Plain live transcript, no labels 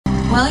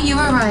Well, you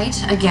were right,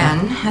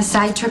 again. A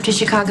side trip to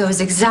Chicago is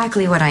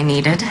exactly what I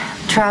needed.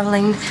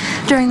 Traveling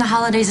during the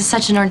holidays is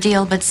such an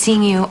ordeal, but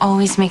seeing you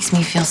always makes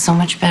me feel so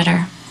much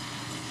better.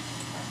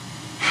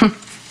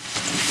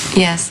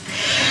 Yes.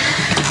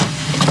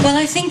 Well,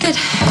 I think that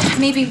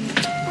maybe...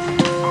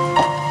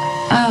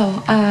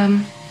 Oh,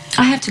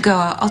 I have to go.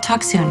 I'll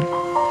talk soon.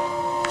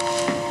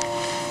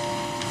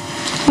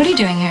 What are you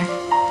doing here?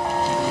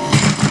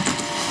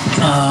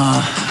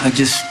 I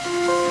just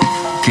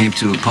came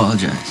to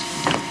apologize.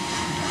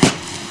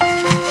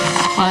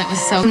 Well, it was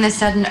so... The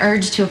sudden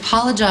urge to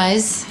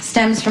apologize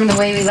stems from the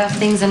way we left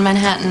things in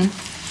Manhattan.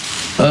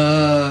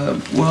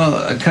 Well,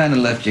 I kind of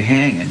left you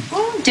hanging.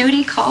 Oh,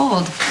 duty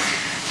called.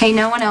 Hey,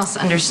 no one else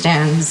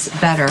understands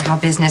better how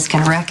business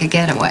can wreck a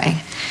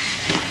getaway.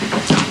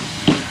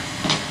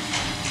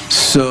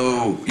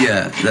 So,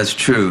 yeah, that's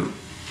true.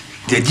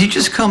 Did you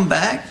just come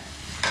back?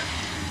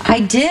 I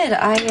did.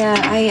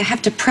 I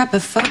have to prep a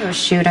photo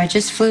shoot. I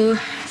just flew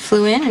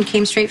in and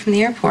came straight from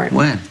the airport.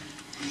 When?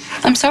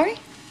 I'm sorry?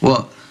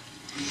 Well,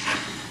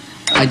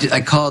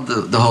 I called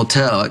the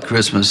hotel at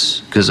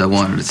Christmas because I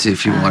wanted to see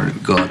if you wanted to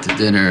go out to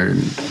dinner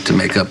and to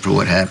make up for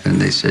what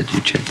happened. They said you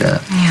checked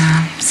out.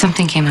 Yeah,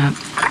 something came up.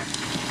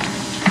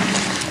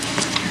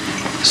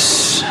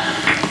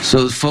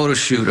 So the photo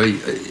shoot,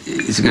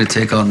 is it going to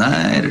take all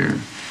night, or?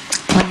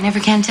 Well, you never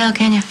can tell,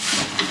 can you?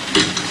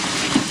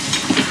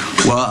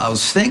 Well, I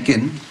was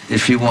thinking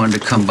if you wanted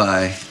to come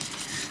by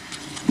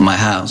my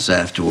house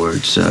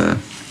afterwards.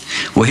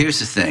 Well, here's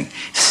the thing.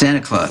 Santa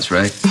Claus,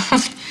 right?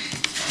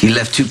 He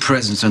left 2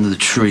 presents under the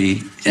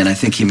tree, and I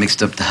think he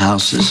mixed up the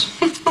houses.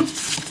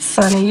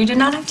 Sonny, you did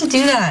not have to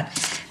do that.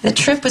 The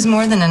trip was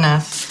more than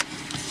enough.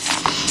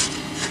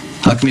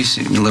 How come you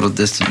seem a little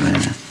distant,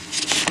 man?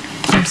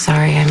 I'm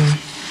sorry. I'm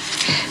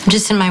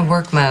just in my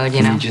work mode,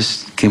 you know.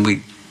 Can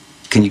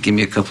you give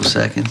me a couple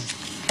seconds?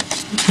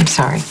 I'm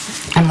sorry.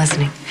 I'm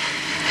listening.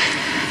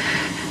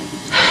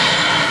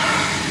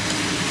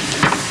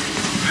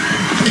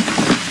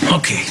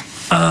 Okay.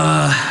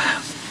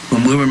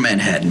 When we were in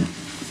Manhattan,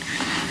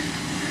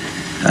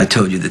 I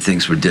told you that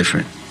things were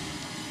different,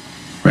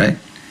 right?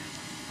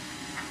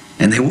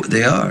 And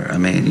they are. I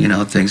mean, you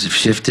know, things have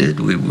shifted.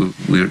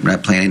 We're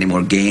not playing any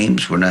more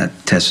games. We're not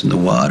testing the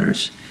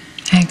waters.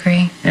 I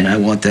agree. And I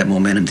want that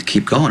momentum to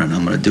keep going, and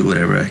I'm going to do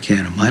whatever I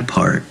can on my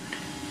part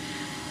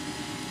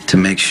to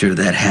make sure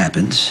that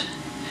happens.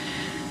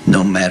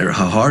 No matter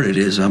how hard it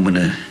is, I'm going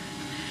to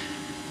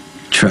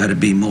try to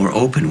be more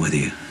open with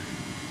you.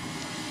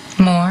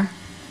 More?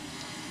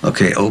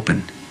 Okay,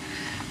 open.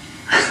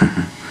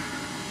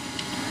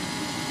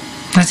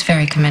 That's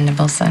very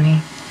commendable,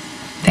 Sonny.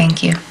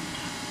 Thank you.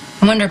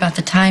 I wonder about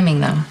the timing,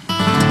 though.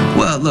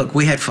 Well, look,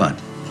 we had fun.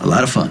 A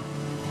lot of fun.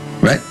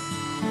 Right?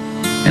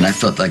 And I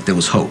felt like there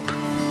was hope.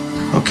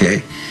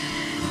 Okay?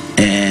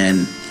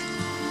 And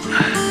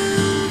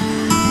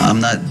I'm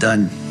not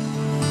done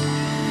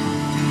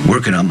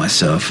working on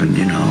myself, and,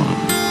 you know,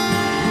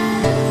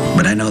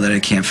 but I know that I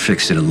can't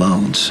fix it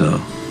alone,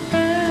 so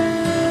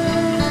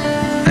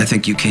I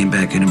think you came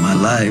back into my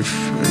life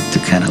to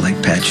kind of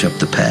like patch up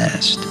the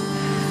past.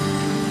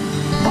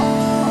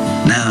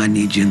 Now I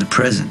need you in the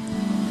present.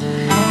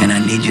 And I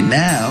need you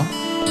now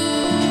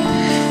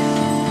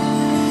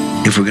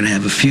if we're going to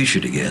have a future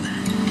together.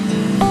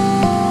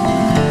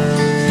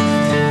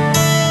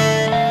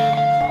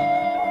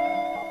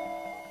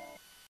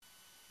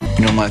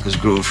 You know Michael's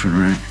girlfriend,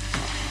 right?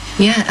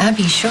 Yeah,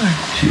 Abby, sure.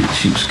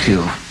 She was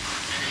killed.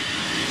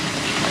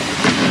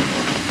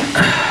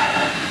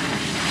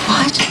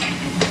 What?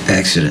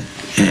 Accident.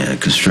 Yeah, a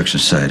construction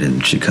site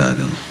in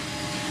Chicago.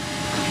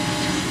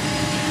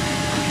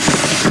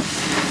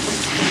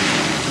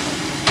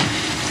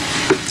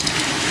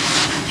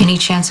 Any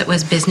chance it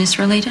was business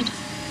related?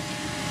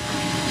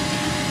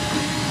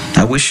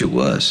 I wish it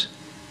was,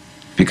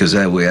 because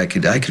that way I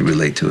could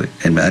relate to it,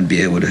 and I'd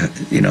be able to,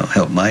 you know,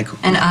 help Michael.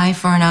 An eye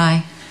for an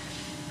eye.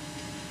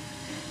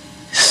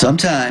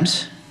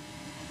 Sometimes,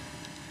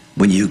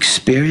 when you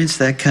experience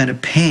that kind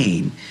of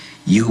pain,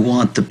 you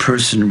want the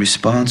person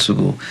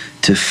responsible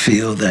to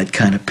feel that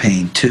kind of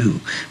pain too.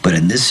 But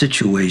in this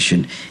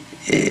situation,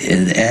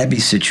 in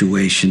Abby's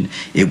situation,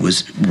 it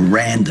was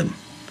random.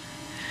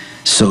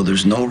 So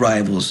there's no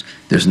rivals,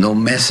 there's no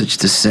message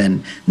to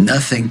send,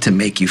 nothing to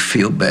make you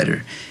feel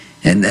better.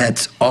 And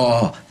that's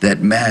all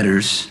that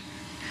matters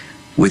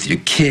with your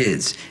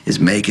kids, is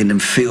making them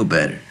feel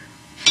better.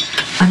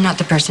 I'm not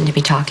the person to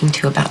be talking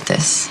to about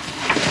this.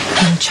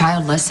 I'm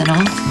childless and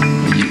all.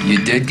 You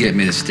did get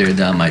me to stare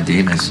down my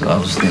demons, so I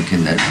was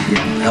thinking that, you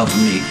know,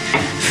 helping me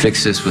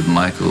fix this with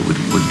Michael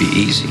would be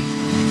easy.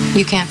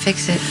 You can't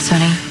fix it,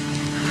 Sonny.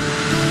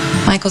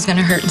 Michael's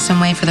gonna hurt in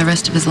some way for the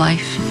rest of his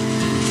life.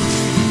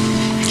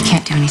 You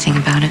can't do anything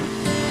about it.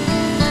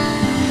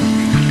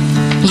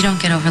 You don't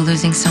get over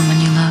losing someone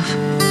you love.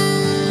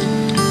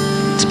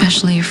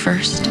 Especially your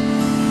first.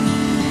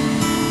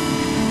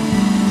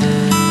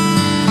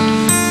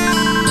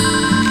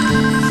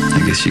 I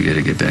guess you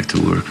gotta get back to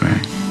work,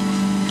 right?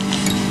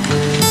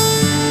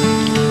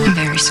 I'm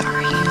very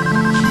sorry.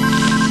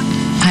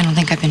 I don't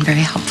think I've been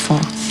very helpful.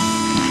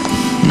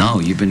 No,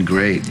 you've been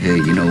great. Hey,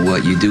 you know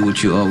what? You do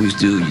what you always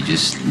do. You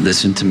just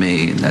listen to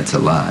me, and that's a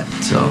lot.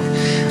 So,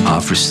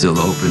 offer's still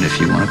open if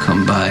you want to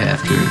come by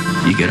after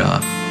you get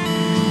off.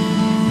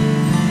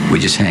 We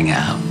just hang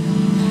out.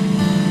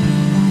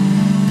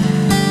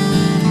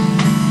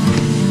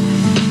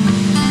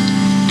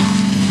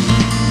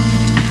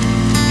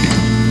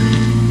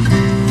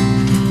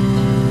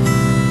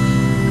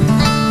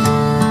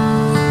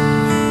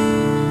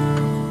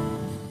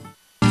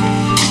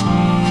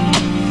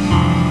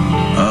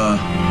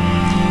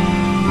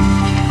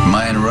 Am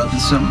I interrupting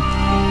something?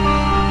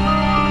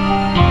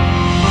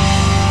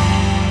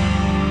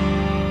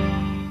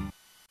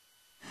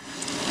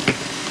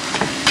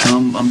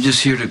 I'm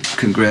just here to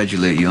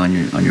congratulate you on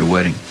your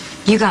wedding.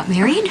 You got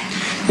married?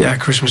 Yeah,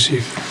 Christmas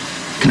Eve.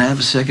 Can I have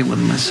a second with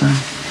my son?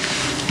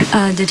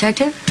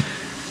 Detective?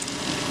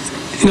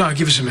 No,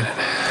 give us a minute.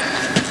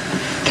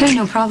 Okay,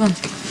 no problem.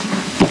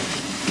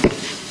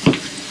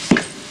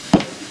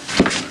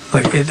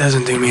 Look, it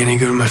doesn't do me any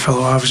good with my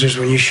fellow officers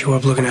when you show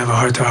up looking to have a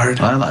heart-to-heart.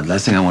 Well, the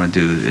last thing I want to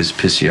do is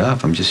piss you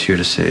off. I'm just here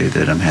to say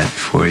that I'm happy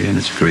for you, and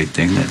it's a great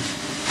thing that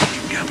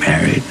you got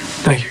married.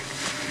 Thank you.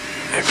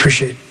 I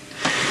appreciate it.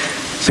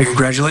 So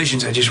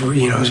congratulations. I just,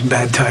 it was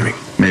bad timing.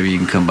 Maybe you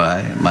can come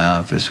by my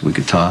office. We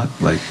could talk,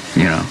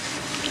 Yeah,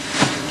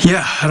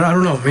 I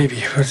don't know,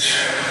 maybe. But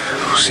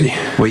we'll see.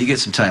 Well, you get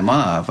some time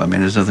off. I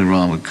mean, there's nothing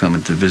wrong with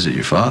coming to visit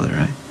your father,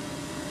 right?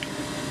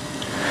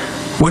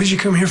 What did you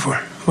come here for?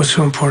 What's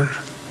so important?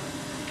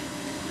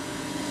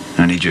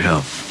 I need your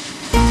help.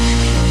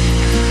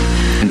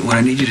 And what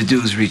I need you to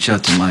do is reach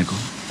out to Michael.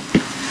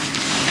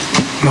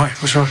 Why?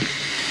 What's wrong?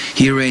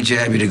 He arranged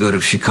Abby to go to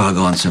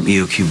Chicago on some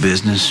EOQ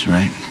business,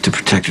 right? To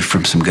protect her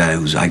from some guy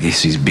who's, I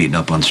guess he's beating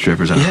up on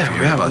strippers. I don't know if you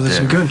heard about that's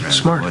that. good. Right?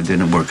 Smart. Well, it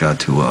didn't work out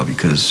too well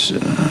because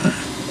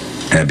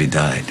Abby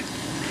died.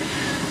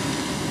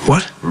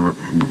 What?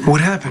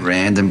 What happened?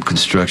 Random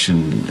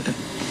construction,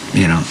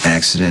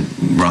 accident,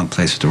 wrong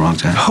place at the wrong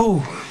time.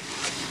 Oh.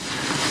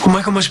 Well,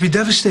 Michael must be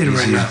devastated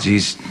right now.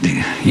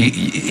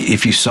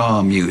 If you saw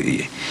him,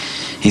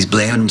 he's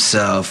blaming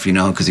himself,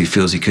 because he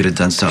feels he could have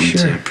done something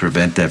to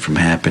prevent that from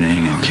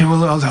happening. Okay,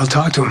 well, I'll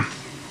talk to him.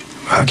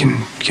 I can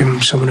give him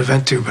someone to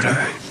vent to, but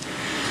I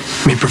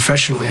mean,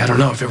 professionally, I don't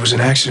know. If it was an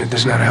accident,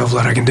 there's not a hell of a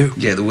lot I can do.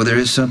 Yeah, well, there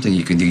is something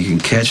you can do. You can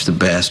catch the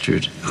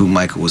bastard who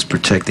Michael was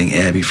protecting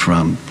Abby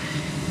from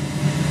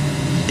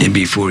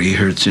before he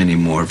hurts any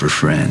more of her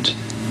friends.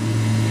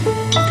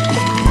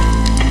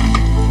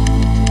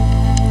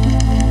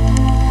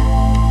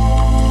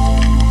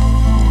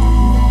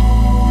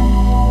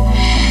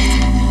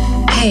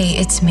 Hey,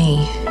 it's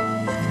me.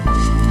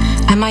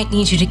 I might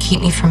need you to keep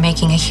me from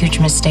making a huge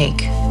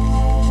mistake.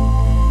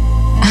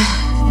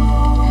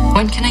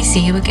 When can I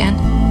see you again?